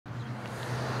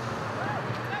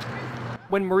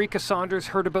When Marika Saunders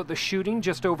heard about the shooting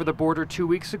just over the border 2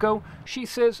 weeks ago, she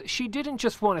says she didn't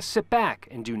just want to sit back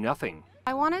and do nothing.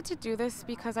 I wanted to do this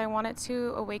because I wanted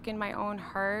to awaken my own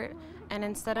heart, and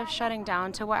instead of shutting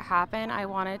down to what happened, I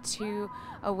wanted to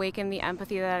awaken the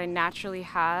empathy that I naturally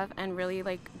have and really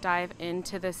dive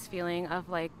into this feeling of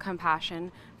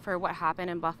compassion for what happened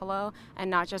in Buffalo, and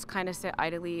not just kind of sit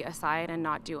idly aside and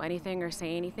not do anything or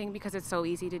say anything, because it's so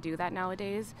easy to do that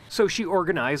nowadays. So she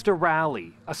organized a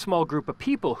rally, a small group of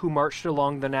people who marched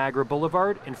along the Niagara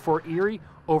Boulevard in Fort Erie,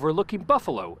 overlooking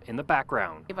Buffalo in the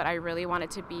background. But I really want it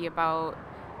to be about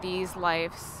these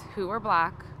lives who are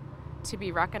Black, to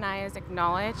be recognized,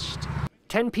 acknowledged.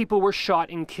 10 people were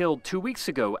shot and killed 2 weeks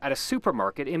ago at a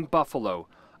supermarket in Buffalo.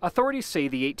 Authorities say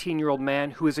the 18-year-old man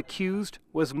who is accused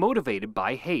was motivated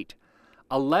by hate.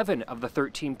 11 of the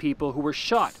 13 people who were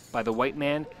shot by the white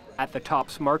man at the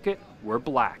Tops Market were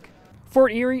Black.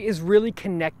 Fort Erie is really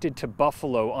connected to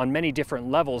Buffalo on many different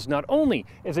levels. Not only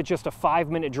is it just a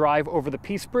 5-minute drive over the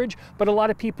Peace Bridge, but a lot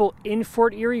of people in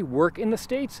Fort Erie work in the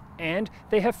States and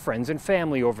they have friends and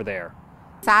family over there.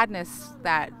 Sadness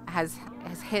that has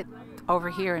hit over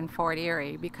here in Fort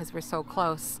Erie because we're so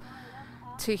close.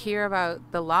 To hear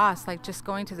about the loss, just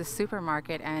going to the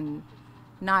supermarket and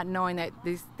not knowing that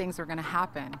these things are going to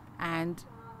happen. And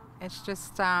it's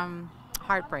just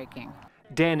heartbreaking.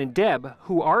 Dan and Deb,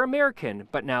 who are American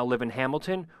but now live in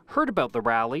Hamilton, heard about the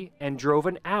rally and drove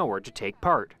an hour to take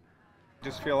part. I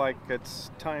just feel like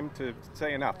it's time to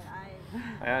say enough.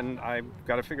 And I've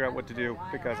got to figure out what to do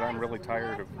because I'm really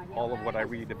tired of all of what I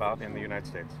read about in the United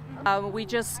States. We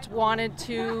just wanted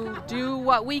to do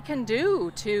what we can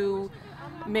do to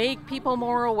make people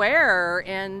more aware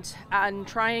and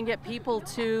try and get people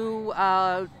to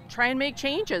try and make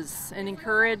changes and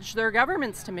encourage their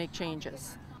governments to make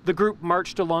changes. The group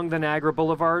marched along the Niagara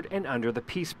Boulevard and under the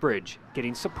Peace Bridge,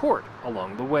 getting support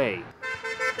along the way,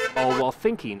 all while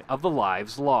thinking of the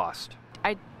lives lost.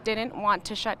 I didn't want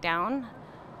to shut down.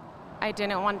 I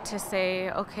didn't want to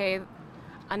say, okay,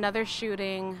 another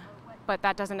shooting, but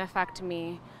that doesn't affect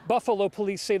me. Buffalo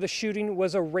police say the shooting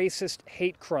was a racist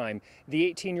hate crime.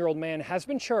 The 18-year-old man has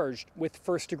been charged with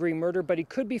first-degree murder, but he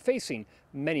could be facing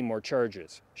many more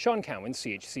charges. Cowan,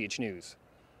 CHCH News.